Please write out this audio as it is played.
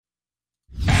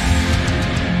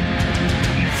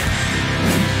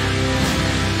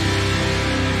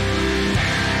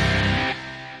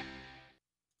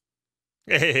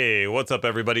Hey, what's up,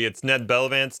 everybody? It's Ned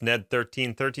Bellavance,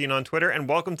 Ned1313 on Twitter, and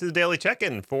welcome to the Daily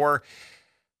Check-In for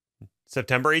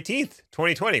September 18th,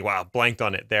 2020. Wow, blanked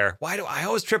on it there. Why do I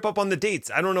always trip up on the dates?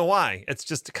 I don't know why. It's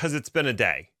just because it's been a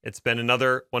day. It's been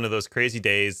another one of those crazy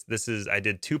days. I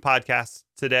did 2 podcasts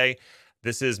today.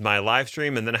 This is my live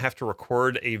stream, and then I have to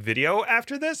record a video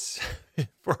after this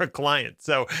for a client.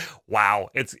 So, wow,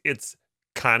 it's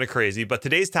kind of crazy. But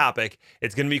today's topic,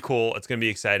 it's going to be cool. It's going to be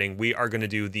exciting. We are going to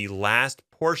do the last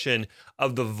portion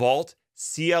of the Vault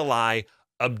CLI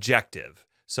objective.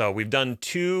 So we've done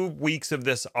 2 weeks of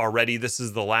this already. This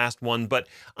is the last one. But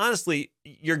honestly,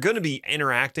 you're going to be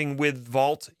interacting with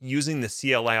Vault using the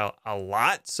CLI a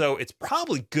lot. So it's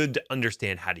probably good to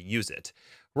understand how to use it.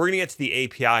 We're going to get to the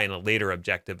API in a later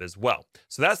objective as well.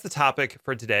 So that's the topic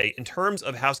for today. In terms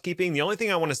of housekeeping, the only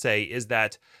thing I want to say is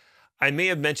that I may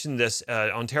have mentioned this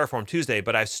on Terraform Tuesday,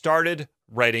 but I've started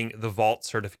writing the Vault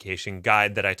certification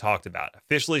guide that I talked about.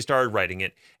 Officially started writing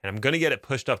it, and I'm going to get it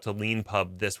pushed up to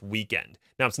LeanPub this weekend.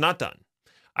 Now, it's not done.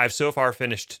 I've so far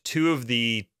finished 2 of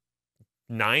the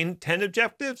 10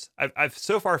 objectives. I've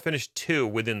so far finished 2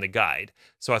 within the guide.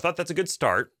 So I thought that's a good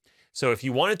start. So if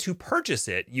you wanted to purchase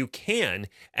it, you can.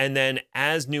 And then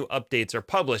as new updates are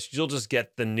published, you'll just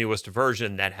get the newest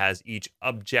version that has each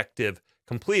objective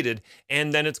completed,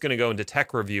 and then it's going to go into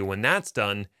tech review when that's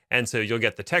done, and so you'll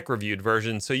get the tech reviewed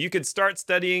version. So you could start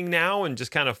studying now and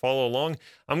just kind of follow along.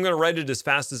 I'm going to write it as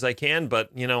fast as I can, but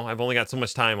I've only got so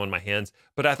much time on my hands,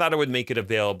 but I thought I would make it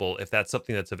available if that's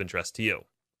something that's of interest to you.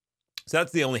 So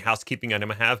that's the only housekeeping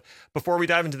item I have. Before we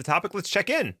dive into the topic, let's check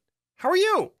in. How are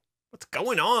you? What's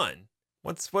going on?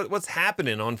 What's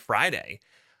happening on Friday?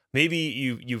 Maybe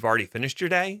you've already finished your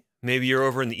day. Maybe you're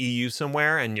over in the EU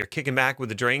somewhere and you're kicking back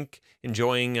with a drink,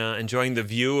 enjoying the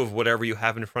view of whatever you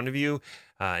have in front of you,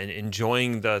 and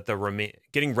enjoying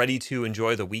getting ready to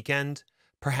enjoy the weekend.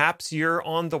 Perhaps you're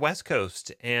on the West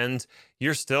Coast and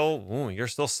you're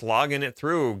still slogging it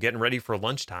through, getting ready for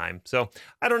lunchtime. So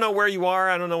I don't know where you are.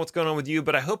 I don't know what's going on with you,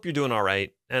 but I hope you're doing all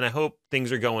right, and I hope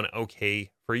things are going okay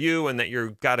for you, and that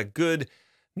you've got a good,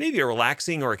 maybe a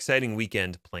relaxing or exciting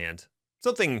weekend planned.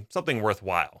 Something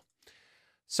worthwhile.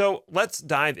 So let's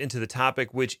dive into the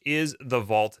topic, which is the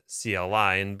Vault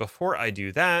CLI. And before I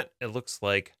do that, it looks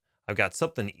like I've got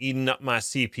something eating up my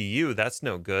CPU. That's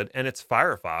no good. And it's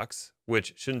Firefox,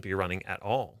 which shouldn't be running at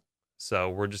all. So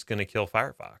we're just going to kill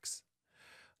Firefox.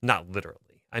 Not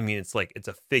literally. I mean, it's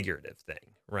a figurative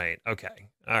thing, right? Okay.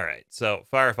 All right. So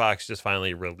Firefox just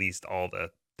finally released all the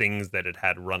things that it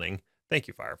had running. Thank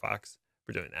you, Firefox,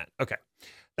 for doing that. Okay.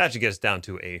 That should get us down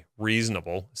to a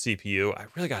reasonable CPU. I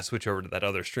really got to switch over to that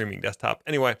other streaming desktop.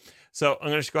 Anyway, so I'm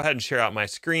going to just go ahead and share out my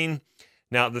screen.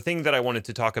 Now, the thing that I wanted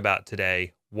to talk about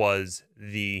today was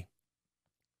the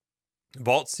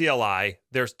Vault CLI.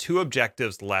 There's 2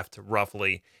 objectives left,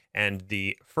 roughly. And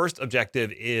the first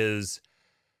objective is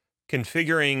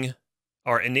configuring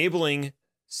or enabling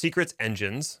secrets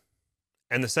engines.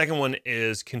 And the second one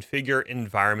is configure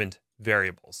environment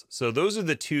variables. So those are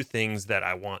the 2 things that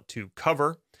I want to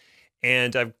cover.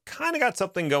 And I've kind of got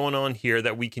something going on here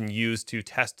that we can use to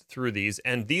test through these.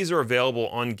 And these are available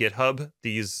on GitHub.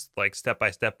 These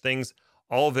step-by-step things,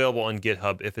 all available on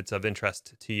GitHub if it's of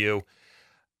interest to you.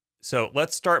 So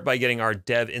let's start by getting our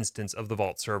dev instance of the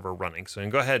Vault server running. So I'm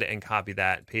going to go ahead and copy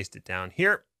that, paste it down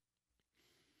here.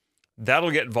 That'll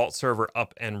get Vault server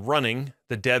up and running,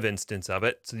 the dev instance of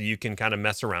it, so that you can kind of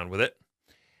mess around with it.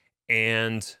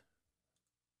 And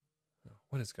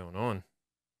what is going on?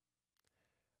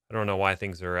 I don't know why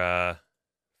things are,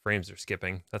 frames are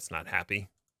skipping. That's not happy.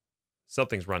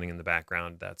 Something's running in the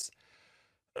background that's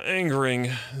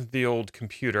angering the old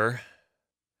computer.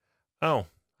 Oh,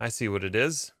 I see what it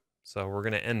is. So we're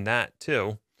going to end that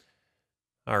too.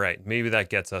 All right, maybe that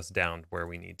gets us down where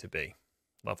we need to be.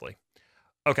 Lovely.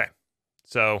 Okay,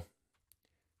 so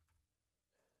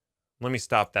let me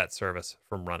stop that service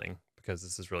from running because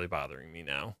this is really bothering me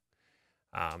now.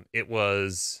 It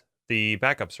was the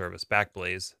backup service,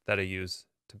 Backblaze, that I use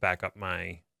to back up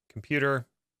my computer.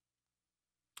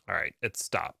 All right, it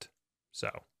stopped. So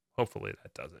hopefully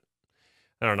that does it.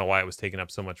 I don't know why it was taking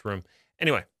up so much room.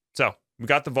 Anyway, so we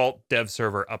got the Vault dev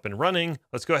server up and running.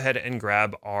 Let's go ahead and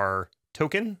grab our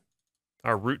token,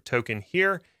 our root token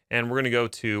here, and we're going to go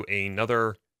to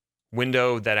another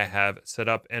window that I have set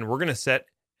up, and we're going to set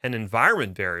an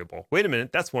environment variable. Wait a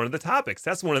minute, that's one of the topics.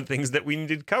 That's one of the things that we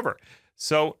needed to cover.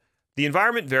 So the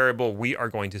environment variable we are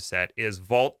going to set is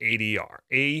Vault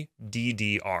ADDR,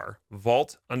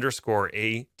 Vault underscore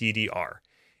ADDR.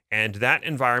 And that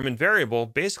environment variable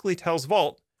basically tells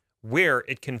Vault where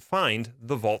it can find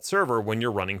the Vault server when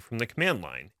you're running from the command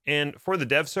line. And for the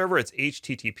dev server, it's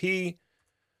HTTP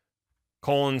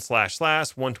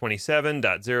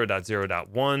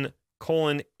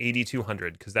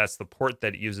 //127.0.0.1:8200, because that's the port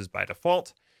that it uses by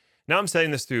default. Now I'm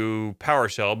setting this through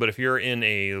PowerShell, but if you're in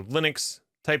a Linux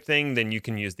type thing, then you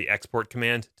can use the export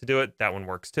command to do it. That one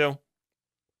works too.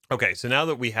 Okay, so now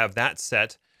that we have that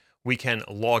set, we can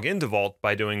log into Vault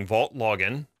by doing Vault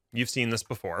login. You've seen this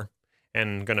before.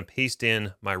 And I'm going to paste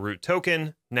in my root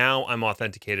token. Now I'm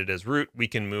authenticated as root. We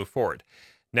can move forward.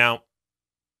 Now,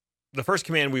 the first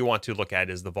command we want to look at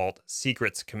is the Vault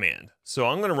Secrets command. So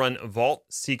I'm going to run Vault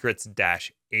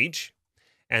Secrets-H,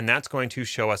 and that's going to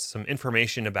show us some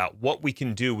information about what we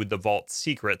can do with the Vault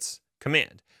Secrets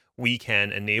command. We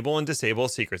can enable and disable a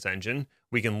secrets engine.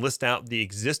 We can list out the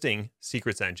existing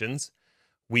secrets engines.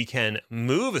 We can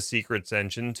move a secrets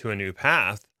engine to a new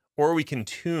path, or we can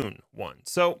tune one.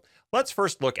 So let's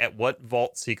first look at what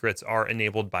Vault Secrets are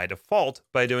enabled by default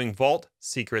by doing Vault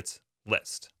Secrets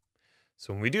list.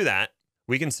 So when we do that,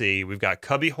 we can see we've got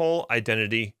cubbyhole,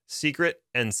 identity, secret,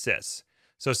 and sys.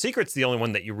 So secret's the only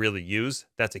one that you really use.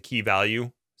 That's a key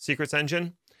value secrets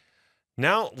engine.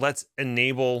 Now let's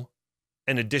enable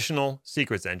an additional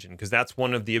secrets engine, because that's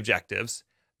one of the objectives.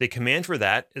 The command for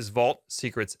that is Vault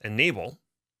Secrets enable.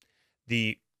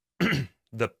 The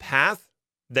path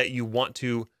that you want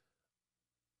to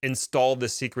install the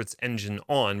secrets engine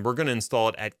on, we're going to install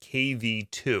it at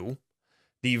KV2.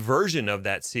 The version of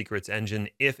that secrets engine,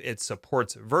 if it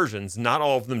supports versions, not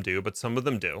all of them do, but some of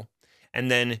them do.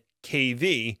 And then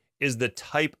KV is the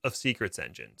type of secrets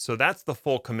engine. So that's the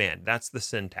full command. That's the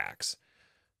syntax.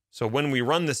 So when we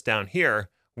run this down here,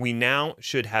 we now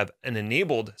should have an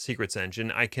enabled secrets engine.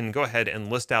 I can go ahead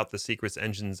and list out the secrets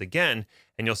engines again,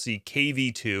 and you'll see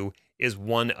KV2 is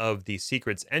one of the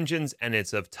secrets engines, and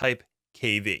it's of type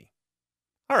KV.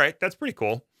 All right, that's pretty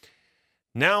cool.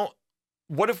 Now,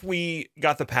 what if we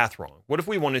got the path wrong? What if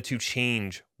we wanted to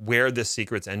change where this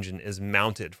secrets engine is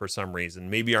mounted for some reason?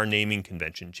 Maybe our naming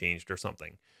convention changed or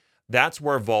something. That's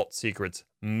where Vault Secrets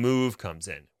move comes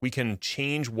in. We can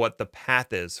change what the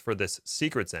path is for this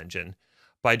secrets engine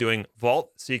by doing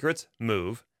Vault Secrets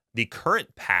move, the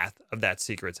current path of that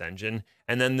secrets engine,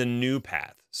 and then the new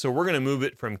path. So we're going to move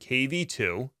it from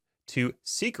KV2 to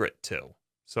Secret2.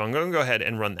 So I'm going to go ahead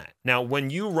and run that. Now, when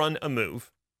you run a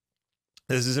move,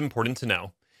 this is important to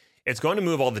know, it's going to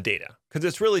move all the data, because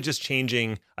it's really just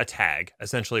changing a tag,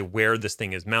 essentially where this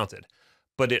thing is mounted.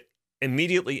 But it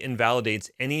immediately invalidates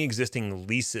any existing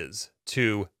leases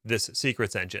to this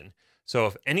secrets engine. So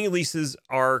if any leases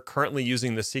are currently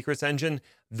using the secrets engine,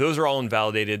 those are all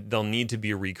invalidated. They'll need to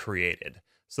be recreated.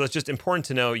 So it's just important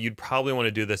to know. You'd probably want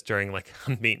to do this during like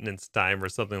maintenance time or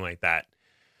something like that.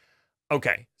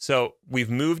 Okay, so we've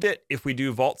moved it. If we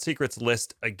do Vault Secrets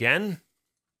list again,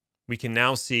 we can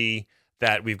now see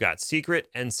that we've got secret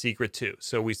and secret2.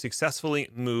 So we successfully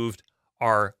moved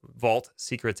our Vault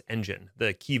Secrets engine,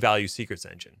 the key value secrets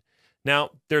engine.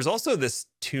 Now, there's also this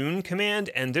tune command,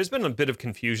 and there's been a bit of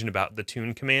confusion about the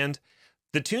tune command.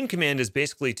 The tune command is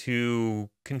basically to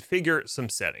configure some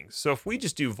settings. So if we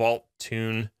just do Vault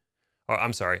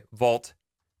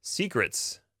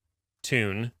Secrets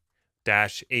tune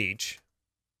 -H,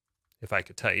 if I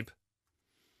could type,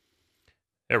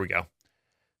 there we go.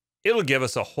 It'll give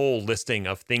us a whole listing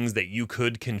of things that you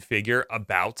could configure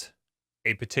about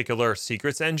a particular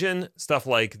secrets engine, stuff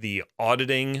like the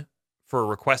auditing for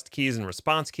request keys and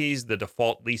response keys, the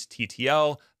default least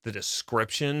TTL, the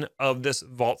description of this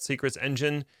Vault Secrets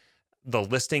engine, the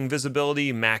listing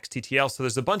visibility, max TTL. So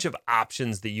there's a bunch of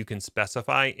options that you can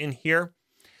specify in here.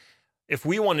 If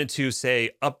we wanted to,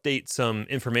 say, update some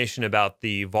information about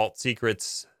the Vault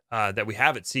Secrets that we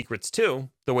have at Secrets2,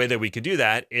 the way that we could do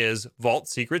that is Vault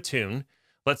Secret Tune.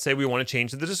 Let's say we want to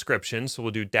change the description. So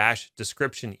we'll do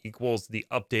 -description equals the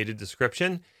updated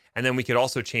description. And then we could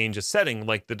also change a setting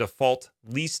like the default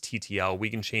least TTL. We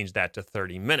can change that to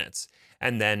 30 minutes.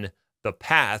 And then the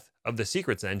path of the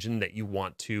secrets engine that you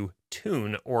want to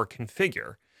tune or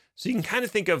configure. So you can kind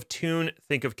of think of tune,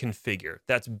 think of configure.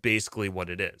 That's basically what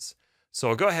it is. So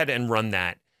I'll go ahead and run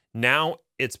that. Now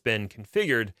it's been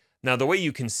configured. Now the way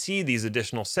you can see these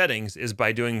additional settings is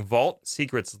by doing Vault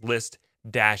Secrets list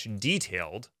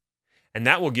 -detailed, and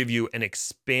that will give you an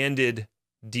expanded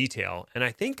detail. And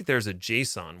I think there's a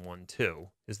JSON one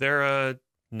too. Is there a,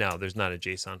 no, there's not a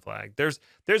JSON flag.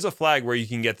 There's a flag where you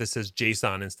can get this as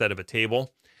JSON instead of a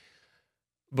table.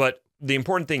 But the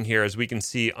important thing here is we can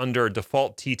see under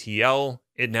default TTL,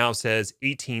 it now says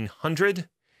 1800.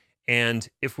 And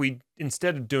if we,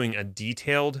 instead of doing a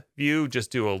detailed view,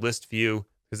 just do a list view,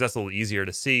 because that's a little easier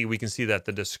to see, we can see that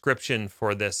the description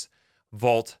for this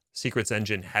Vault Secrets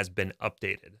engine has been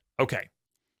updated. Okay,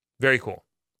 very cool.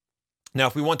 Now,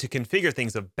 if we want to configure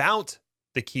things about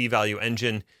the key value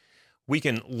engine, we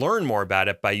can learn more about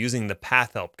it by using the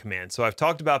path help command. So I've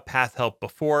talked about path help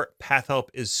before. Path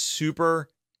help is super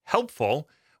helpful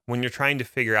when you're trying to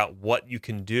figure out what you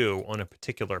can do on a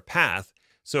particular path.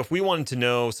 So if we wanted to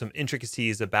know some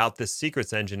intricacies about this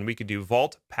secrets engine, we could do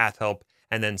vault path help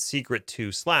and then secret to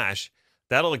 /.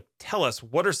 That'll tell us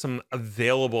what are some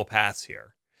available paths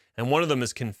here. And one of them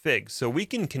is config. So we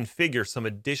can configure some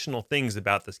additional things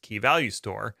about this key value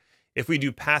store. If we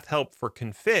do path help for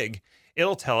config,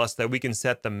 it'll tell us that we can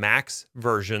set the max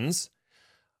versions,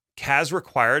 CAS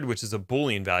required, which is a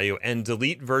Boolean value, and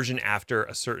delete version after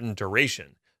a certain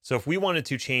duration. So if we wanted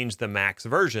to change the max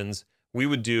versions, we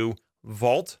would do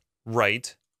vault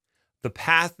write the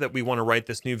path that we want to write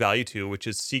this new value to, which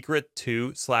is secret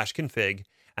to /config,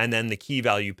 and then the key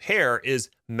value pair is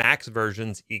max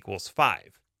versions equals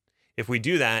 5. If we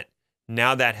do that,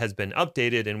 now that has been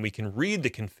updated and we can read the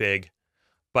config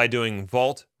by doing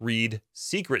vault read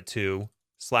secret to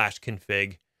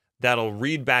 /config. That'll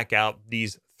read back out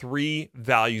these 3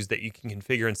 values that you can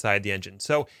configure inside the engine.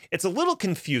 So it's a little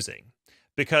confusing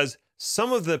because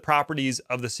some of the properties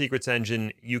of the secrets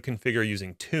engine you configure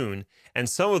using tune, and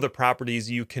some of the properties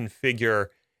you configure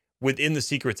within the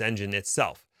secrets engine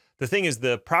itself. The thing is,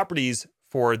 the properties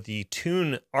for the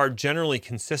tune are generally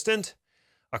consistent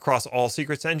across all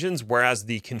secrets engines, whereas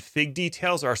the config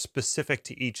details are specific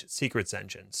to each secrets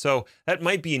engine. So that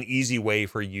might be an easy way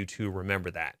for you to remember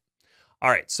that.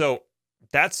 All right, so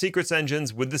that's secrets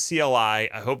engines with the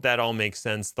CLI. I hope that all makes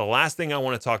sense. The last thing I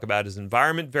want to talk about is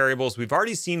environment variables. We've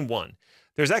already seen one.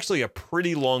 There's actually a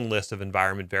pretty long list of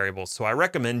environment variables, so I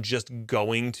recommend just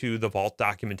going to the Vault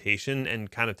documentation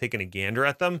and kind of taking a gander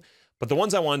at them. But the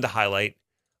ones I wanted to highlight,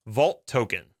 Vault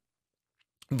token,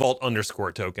 Vault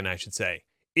 _ token, I should say.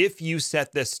 If you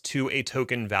set this to a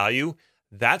token value,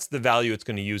 that's the value it's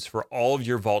going to use for all of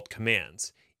your Vault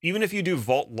commands. Even if you do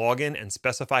Vault login and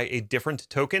specify a different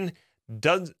token,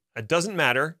 it doesn't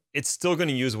matter. It's still going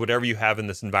to use whatever you have in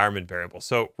this environment variable.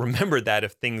 So remember that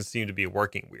if things seem to be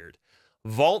working weird.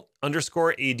 Vault _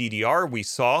 ADDR, we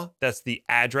saw that's the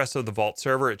address of the Vault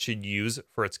server it should use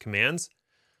for its commands.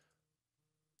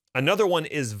 Another one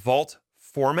is Vault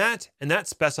format, and that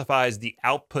specifies the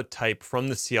output type from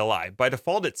the CLI. By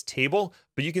default, it's table,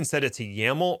 but you can set it to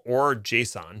YAML or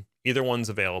JSON. Either one's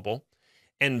available.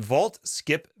 And Vault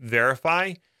skip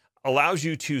verify allows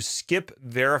you to skip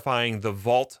verifying the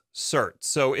Vault cert.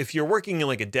 So if you're working in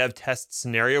like a dev test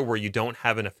scenario where you don't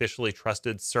have an officially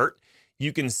trusted cert,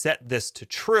 you can set this to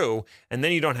true, and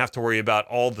then you don't have to worry about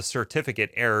all the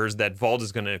certificate errors that Vault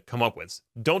is going to come up with.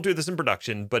 Don't do this in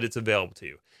production, but it's available to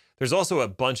you. There's also a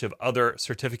bunch of other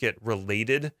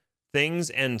certificate-related things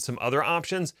and some other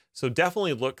options, so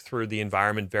definitely look through the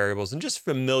environment variables and just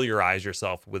familiarize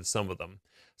yourself with some of them.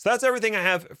 So that's everything I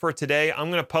have for today.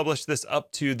 I'm going to publish this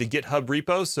up to the GitHub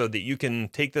repo so that you can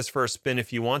take this for a spin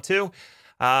if you want to.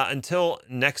 Until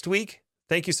next week,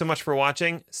 thank you so much for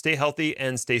watching. Stay healthy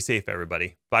and stay safe,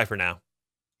 everybody. Bye for now.